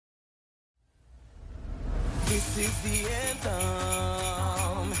This is the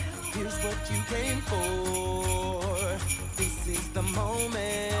anthem. Here's what you came for. This is the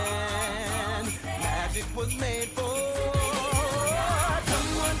moment magic was made for.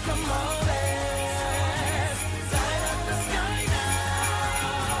 Come on, let's light up the sky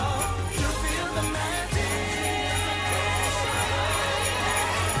now. You feel the magic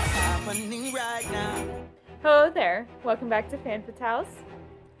happening right now. Hello there. Welcome back to Fan Fatales.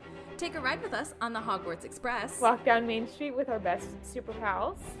 Take a ride with us on the Hogwarts Express. Walk down Main Street with our best super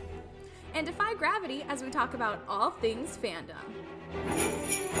pals. And defy gravity as we talk about all things fandom.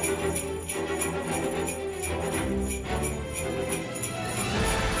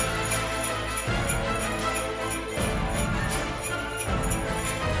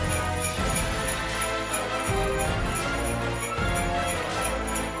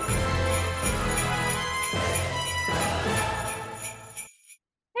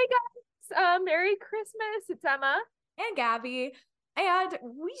 Hey guys, Merry Christmas. It's Emma. And Gabby. And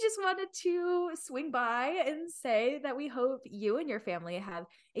we just wanted to swing by and say that we hope you and your family have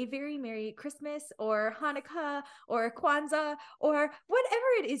a very Merry Christmas or Hanukkah or Kwanzaa or whatever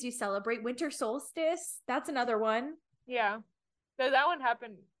it is you celebrate. Winter solstice. That's another one. Yeah. So that one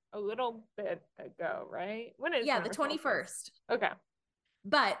happened a little bit ago, right? When is Yeah, the winter solstice? 21st. Okay.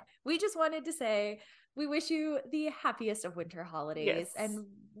 But we just wanted to say we wish you the happiest of winter holidays. Yes. And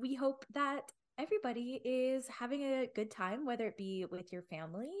we hope that everybody is having a good time, whether it be with your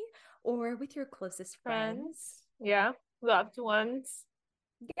family or with your closest friends. Yeah. Loved ones.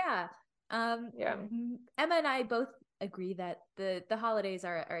 Yeah. Yeah. Emma and I both agree that the holidays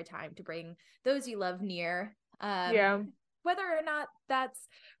are a time to bring those you love near. Yeah. Whether or not that's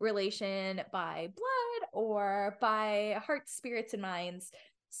relation by blood or by hearts, spirits, and minds.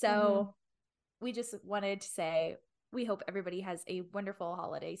 So we just wanted to say we hope everybody has a wonderful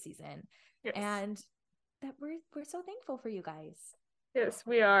holiday season. Yes. And that we're so thankful for you guys. Yes,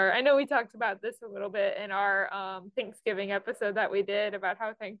 we are. I know we talked about this a little bit in our Thanksgiving episode that we did about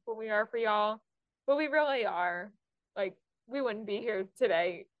how thankful we are for y'all, but we really are. Like, we wouldn't be here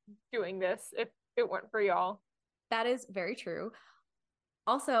today doing this if it weren't for y'all. That is very true.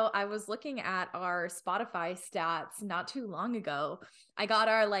 Also, I was looking at our Spotify stats not too long ago. I got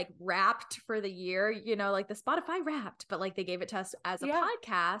our wrapped for the year, like the Spotify wrapped, but they gave it to us as a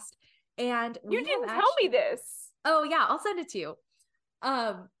podcast. And you didn't tell me this. Oh yeah, I'll send it to you.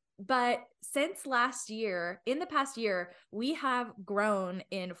 But since last year, in the past year, we have grown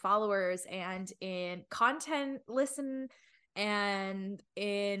in followers and in content listen and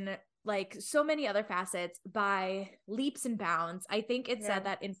in so many other facets by leaps and bounds. I think it said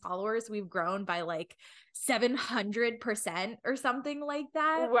that in followers we've grown by 700% or something like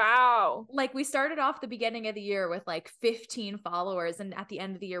that. Wow. We started off the beginning of the year with 15 followers, and at the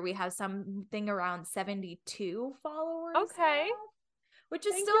end of the year we have something around 72 followers. Okay. Now, which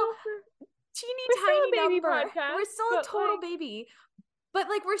is Thank still teeny tiny number. Podcast, we're still a total baby. But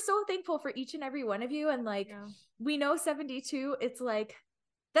we're so thankful for each and every one of you, and we know 72, it's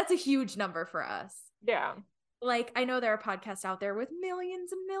that's a huge number for us. Yeah. I know there are podcasts out there with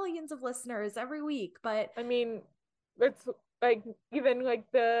millions and millions of listeners every week, but I mean, it's even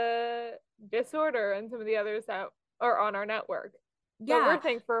the Disorder and some of the others that are on our network. Yeah. But we're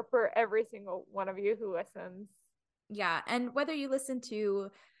thankful for every single one of you who listens. Yeah. And whether you listen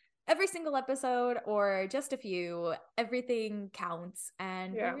to every single episode or just a few, everything counts.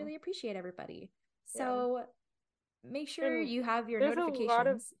 And we really appreciate everybody. So make sure you have your notifications. There's a lot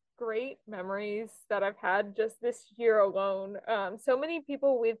of great memories that I've had just this year alone. So many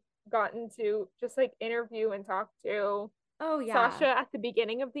people we've gotten to just interview and talk to. Oh yeah. Sasha at the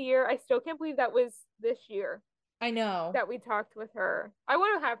beginning of the year. I still can't believe that was this year. I know. That we talked with her. I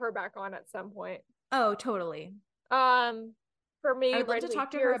want to have her back on at some point. Oh, totally. For me, I would love to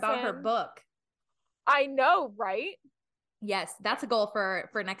talk to her about her book. I know, right? Yes, that's a goal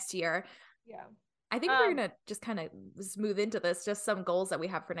for next year. Yeah. I think we're going to just kind of move into this, just some goals that we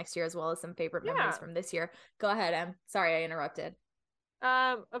have for next year, as well as some favorite memories from this year. Go ahead, Em. Sorry, I interrupted.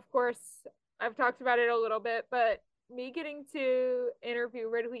 Of course, I've talked about it a little bit, but me getting to interview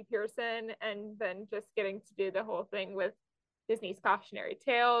Ridley Pearson and then just getting to do the whole thing with Disney's Cautionary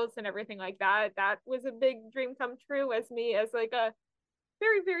Tales and everything like that, that was a big dream come true as me as a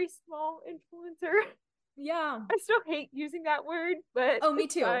very, very small influencer. Yeah. I still hate using that word, but oh, me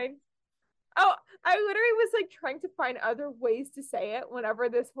too. Fine. Oh, I literally was trying to find other ways to say it whenever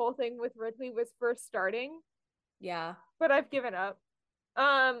this whole thing with Ridley was first starting. Yeah. But I've given up.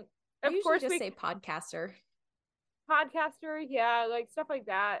 Of course, just say podcaster. Podcaster, yeah, stuff like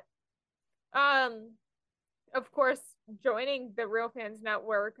that. Of course, joining the Real Fans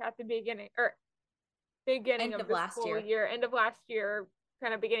Network at the beginning, or beginning End of of the last school year. year, end of last year,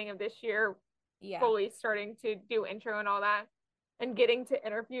 kind of beginning of this year, Yeah. fully starting to do intro and all that, and getting to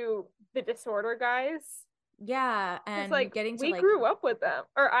interview the Disorder guys. Yeah. It's And like getting to we like, grew up with them,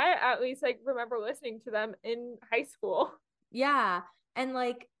 or I at least like remember listening to them in high school. yeah. And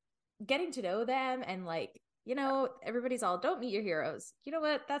like getting to know them and like, you know, everybody's all, don't meet your heroes. You know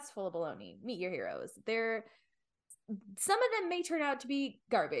what? That's full of baloney. Meet your heroes. Some of them may turn out to be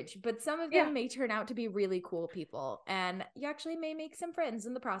garbage, but some of them Yeah. may turn out to be really cool people. And you actually may make some friends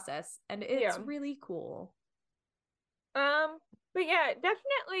in the process. And it's Yeah. really cool. But yeah,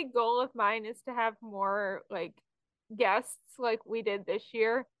 definitely goal of mine is to have more like guests like we did this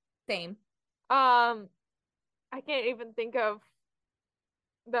year. Same. I can't even think of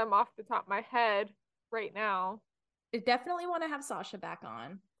them off the top of my head right now. I definitely want to have Sasha back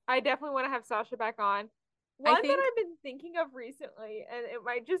on. I definitely want to have Sasha back on. I One think that I've been thinking of recently, and it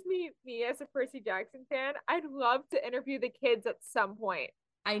might just be me as a Percy Jackson fan, I'd love to interview the kids at some point.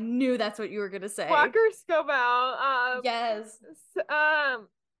 I knew that's what you were gonna say. Walker Scobell, Yes.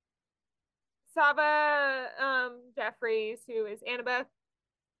 Saba, Jeffries, who is Annabeth,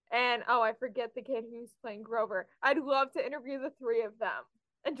 and oh, I forget the kid who's playing Grover. I'd love to interview the three of them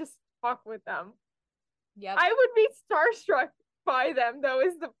and just talk with them. Yep. I would be starstruck by them, though,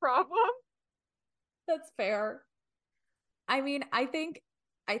 is the problem. That's fair. I mean, I think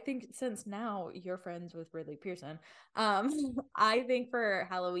since now you're friends with Ridley Pearson, I think for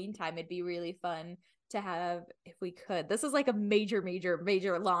Halloween time it'd be really fun to have, if we could. This is like a major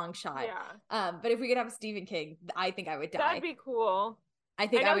long shot. Yeah. But if we could have Stephen King, I think I would die. That'd be cool. I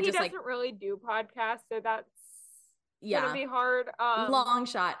think I know would he just doesn't really do podcasts, so that's yeah, gonna be hard. Long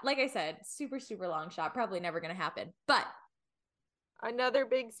shot. Like I said, super long shot. Probably never gonna happen. But another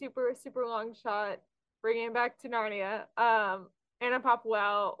big super long shot, bringing it back to Narnia. Anna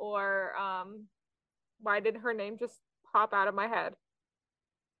Popwell, or why did her name just pop out of my head?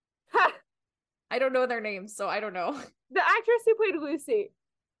 I don't know their names, so I don't know. The actress who played Lucy,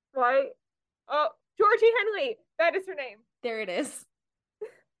 right? Oh, Georgie Henley. That is her name. There it is.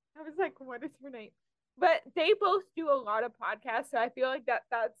 I was like, what is her name? But they both do a lot of podcasts, so I feel like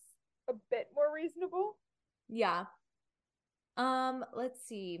that's a bit more reasonable. Yeah. Let's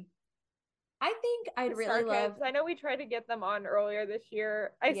see. I think I'd really love. I know we tried to get them on earlier this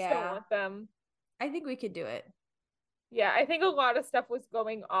year. I still want them. I think we could do it. Yeah, I think a lot of stuff was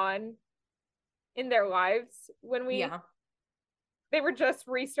going on in their lives when they were just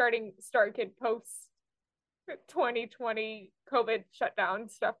restarting Star Kid post 2020 COVID shutdown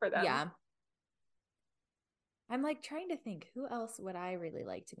stuff for them. Yeah. I'm like trying to think, who else would I really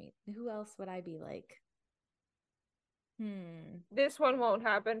like to meet? Who else would I be like? This one won't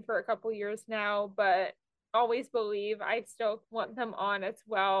happen for a couple years now, but Always Believe, I still want them on as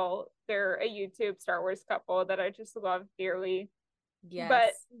well. They're a YouTube Star Wars couple that I just love dearly. Yes.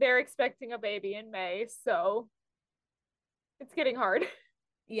 But they're expecting a baby in May, so it's getting hard.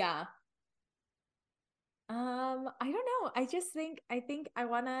 Yeah. I don't know. I think in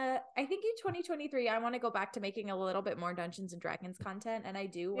 2023 I want to go back to making a little bit more Dungeons and Dragons content, and I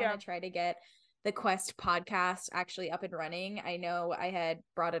do want to try to get the Quest podcast actually up and running. I know I had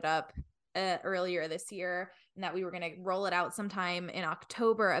brought it up earlier this year and that we were going to roll it out sometime in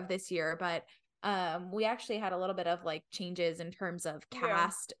October of this year, but we actually had a little bit of like changes in terms of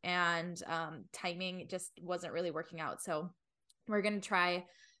cast and timing. It just wasn't really working out, so we're going to try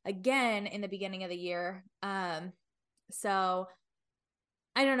again in the beginning of the year. So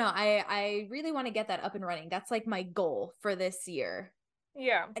I don't know. I really want to get that up and running. That's like my goal for this year.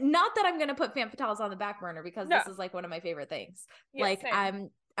 Yeah. Not that I'm going to put Fan Fatales on the back burner, because this is like one of my favorite things. Yeah, like same.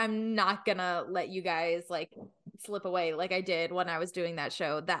 I'm not gonna let you guys like slip away like I did when I was doing that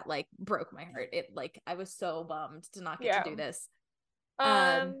show. That like broke my heart. It like I was so bummed to not get to do this.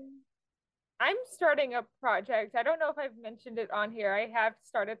 I'm starting a project. I don't know if I've mentioned it on here. I have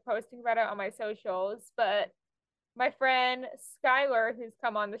started posting about it on my socials, but my friend Skylar, who's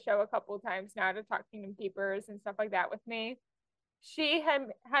come on the show a couple of times now to talk Kingdom Keepers and stuff like that with me, she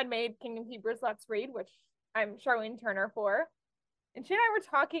had made Kingdom Keepers Let's Read, which I'm Charlene Turner for. And she and I were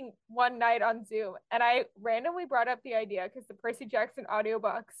talking one night on Zoom, and I randomly brought up the idea because the Percy Jackson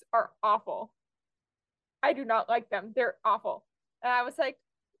audiobooks are awful. I do not like them. They're awful. And I was like,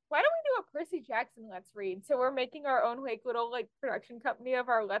 why don't we do a Percy Jackson Let's Read? So we're making our own like little like production company of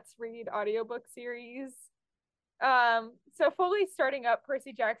our Let's Read audiobook series. So fully starting up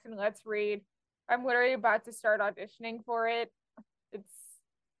Percy Jackson Let's Read. I'm literally about to start auditioning for it. It's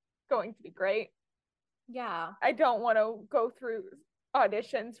going to be great. Yeah. I don't want to go through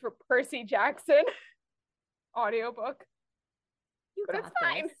auditions for Percy Jackson audiobook. But it's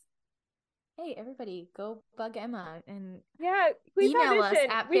fine. hey, everybody, go bug Emma and Yeah, please email us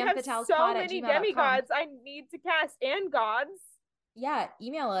audition. at We have so many femfataleспod@gmail.com. demigods I need to cast and gods. Yeah,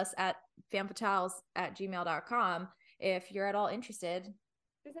 email us at femfatales@gmail.com if you're at all interested.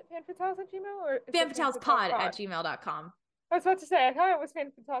 Is it fanfatales at Gmail or is it femfatalespod@gmail.com. I was about to say, I thought it was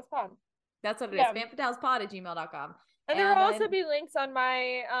fanfatalespod. That's what it Yeah. is. femfatalespod@gmail.com. And there will also be links on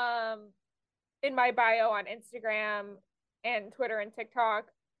my in my bio on Instagram and Twitter and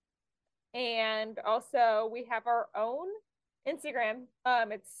TikTok. And also we have our own Instagram.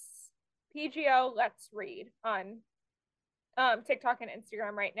 It's PGO Let's Read on TikTok and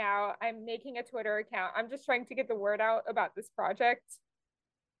Instagram right now. I'm making a Twitter account. I'm just trying to get the word out about this project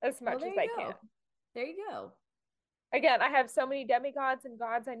as much as I can. There you go. Again, I have so many demigods and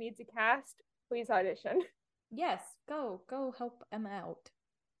gods I need to cast. Please audition. Yes, go help Emma out.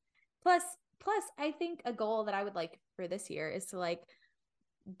 Plus, I think a goal that I would like for this year is to like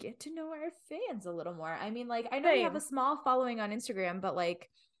get to know our fans a little more. I mean, like, I know we have a small following on Instagram, but like,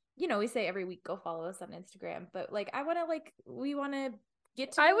 you know, we say every week go follow us on Instagram, but like we want to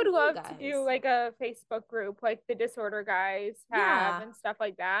get to know I would love guys. to do like a Facebook group like the Disorder guys have and stuff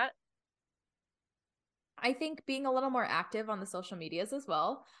like that. I think being a little more active on the social medias as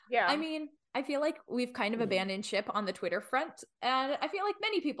well. Yeah. I mean, I feel like we've kind of abandoned ship on the Twitter front, and I feel like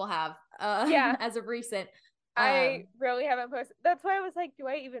many people have as of recent. I really haven't posted. That's why I was like, do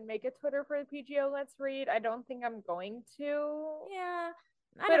I even make a Twitter for the PGO Let's Read? I don't think I'm going to. Yeah.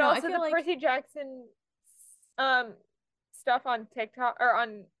 I don't know. Also, the Percy Jackson stuff on TikTok or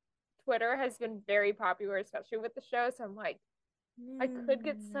on Twitter has been very popular, especially with the show. So I'm like, I could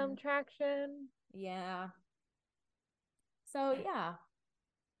get some traction. Yeah. So yeah.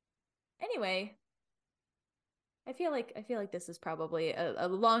 Anyway, I feel like this is probably a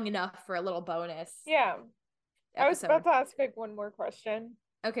long enough for a little bonus. Yeah. Episode. I was about to ask like one more question.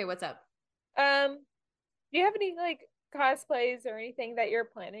 Okay, what's up? Do you have any like cosplays or anything that you're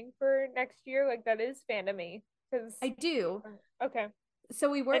planning for next year? Like that is fandom-y. Because I do. Okay. So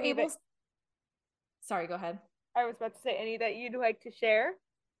we were able. Sorry, go ahead. I was about to say any that you'd like to share.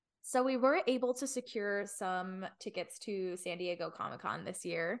 So we were able to secure some tickets to San Diego Comic-Con this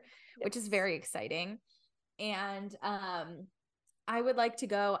year, which is very exciting. And I would like to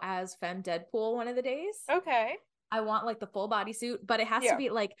go as Femme Deadpool one of the days. Okay. I want like the full bodysuit, but it has to be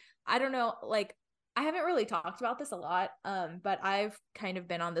like, I don't know, like I haven't really talked about this a lot, but I've kind of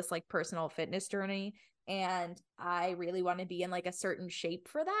been on this like personal fitness journey, and I really want to be in like a certain shape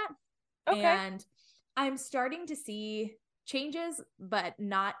for that. Okay. And I'm starting to see changes, but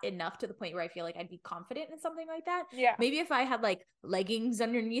not enough to the point where I feel like I'd be confident in something like that. Yeah. Maybe if I had like leggings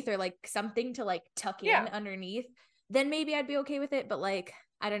underneath or like something to like tuck in underneath, then maybe I'd be okay with it. But like,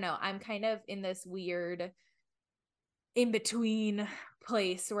 I don't know. I'm kind of in this weird in between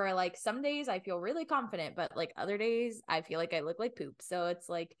place where like some days I feel really confident, but like other days I feel like I look like poop. So it's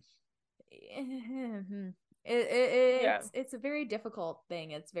like, it's a very difficult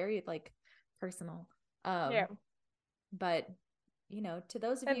thing. It's very like personal. But you know, to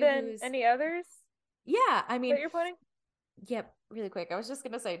those of you who's any others? Yeah, I mean, that you're planning? Yep, really quick. I was just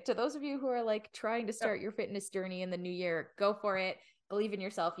gonna say, to those of you who are like trying to start your fitness journey in the new year, go for it. Believe in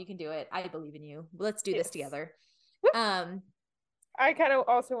yourself. You can do it. I believe in you. Let's do this together. I kind of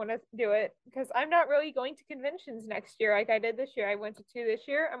also want to do it because I'm not really going to conventions next year like I did this year. I went to 2 this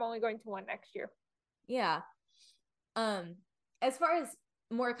year. I'm only going to 1 next year. Yeah. As far as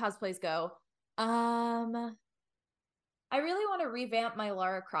more cosplays go, I really want to revamp my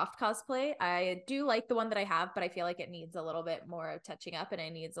Lara Croft cosplay. I do like the one that I have, but I feel like it needs a little bit more touching up and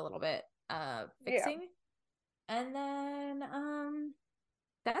it needs a little bit fixing. Yeah. And then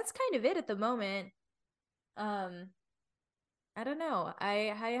that's kind of it at the moment. I don't know.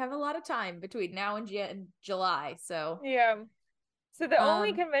 I have a lot of time between now and July, so yeah. So the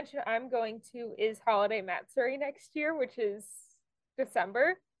only convention I'm going to is Holiday Matsuri next year, which is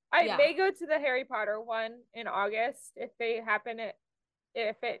December. I may go to the Harry Potter one in August if they happen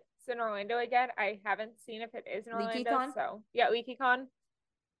if it's in Orlando again. I haven't seen if it is in Orlando. LeakyCon? So yeah, LeakyCon.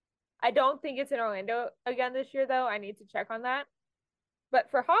 I don't think it's in Orlando again this year though. I need to check on that.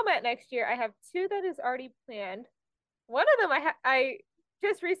 But for Hallmat next year, I have 2 that is already planned. One of them I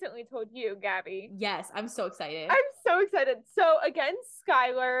just recently told you, Gabby. Yes, I'm so excited. I'm so excited. So again,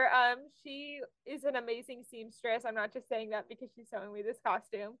 Skylar, she is an amazing seamstress. I'm not just saying that because she's sewing me this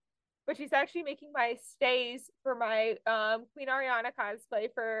costume, but she's actually making my stays for my Queen Ariana cosplay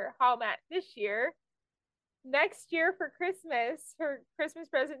for Hallmat this year. Next year for Christmas, her Christmas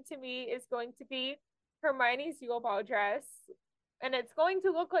present to me is going to be Hermione's Yule Ball dress, and it's going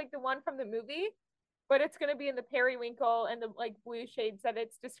to look like the one from the movie, but it's going to be in the periwinkle and the like blue shades that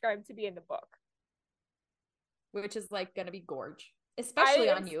it's described to be in the book. Which is like going to be gorge. Especially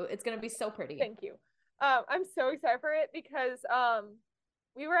on you. It's going to be so pretty. Thank you. I'm so excited for it because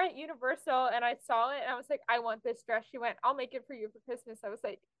we were at Universal and I saw it and I was like, I want this dress. She went, I'll make it for you for Christmas. I was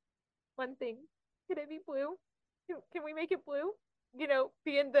like, one thing, can it be blue? Can we make it blue? You know,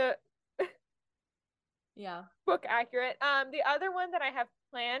 be in the yeah, book accurate. The other one that I have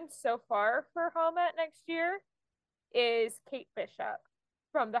planned so far for Hallmark next year is Kate Bishop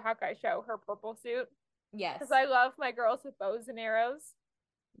from the Hawkeye show, her purple suit. Yes. Because I love my girls with bows and arrows.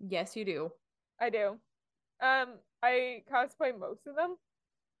 Yes, you do. I do. I cosplay most of them.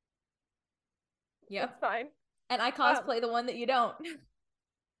 Yep. It's fine. And I cosplay the one that you don't.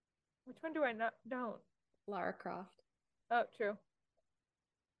 Which one do I don't? Lara Croft. Oh, true.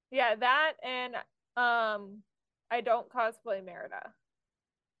 Yeah, that and I don't cosplay Merida.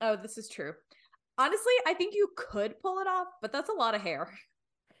 Oh, this is true. Honestly, I think you could pull it off, but that's a lot of hair.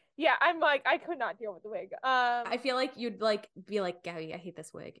 Yeah, I'm like, I could not deal with the wig. I feel like you'd like be like, Gabby, I hate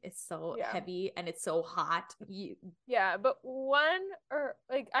this wig. It's so heavy and it's so hot. Yeah, but one or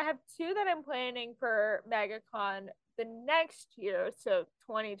like I have two that I'm planning for MegaCon the next year, so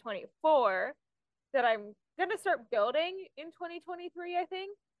 2024, that I'm gonna start building in 2023, I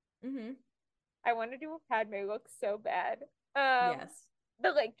think. Mm-hmm. I want to do a Padme look so bad. Yes.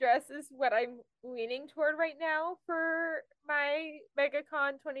 The like dress is what I'm leaning toward right now for my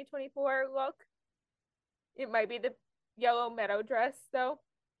MegaCon 2024 look. It might be the yellow meadow dress though.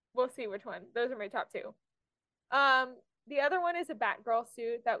 We'll see which one. Those are my top two. The other one is a Batgirl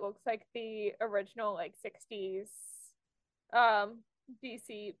suit that looks like the original like 60s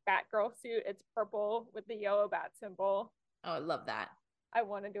DC Batgirl suit. It's purple with the yellow bat symbol. Oh, I love that. I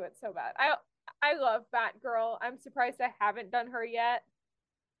want to do it so bad. I love Batgirl. I'm surprised I haven't done her yet.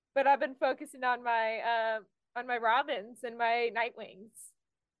 But I've been focusing on my Robins and my Nightwings.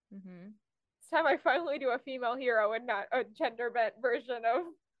 Mm-hmm. It's time I finally do a female hero and not a gender bent version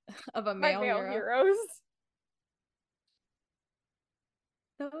of a male heroes.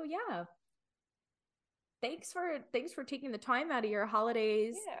 So yeah. Thanks for taking the time out of your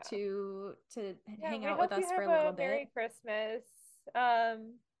holidays to hang out with us for a little bit. Merry Christmas.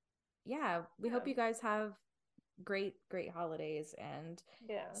 Yeah, we hope you guys have great holidays and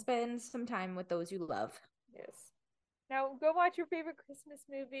spend some time with those you love. Yes. Now go watch your favorite Christmas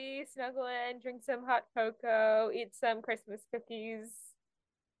movie, snuggle in, drink some hot cocoa, eat some Christmas cookies.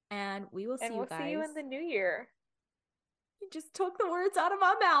 And we will see you guys. And we'll see you in the new year. You just took the words out of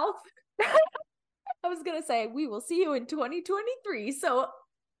my mouth. I was going to say, we will see you in 2023. So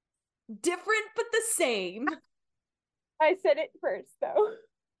different, but the same. I said it first, though.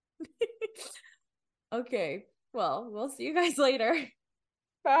 Okay. Well, we'll see you guys later.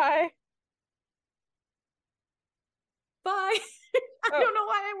 Bye. Bye. I don't know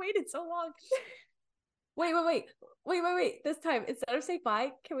why I waited so long. Wait. This time, instead of saying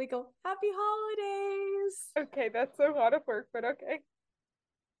bye, can we go happy holidays? Okay, that's so out of work, but okay.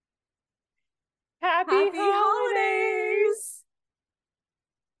 Happy holidays.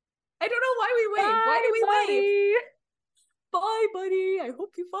 I don't know why we wave. Bye, why do we buddy. wave? Bye, buddy. I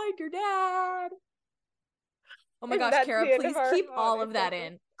hope you find your dad. Oh my gosh, Kara, please keep all of that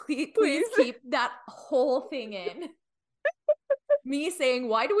in. Please keep that whole thing in. Me saying,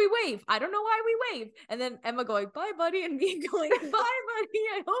 why do we wave? I don't know why we wave. And then Emma going, bye, buddy. And me going, bye, buddy.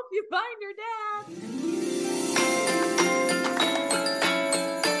 I hope you find your dad.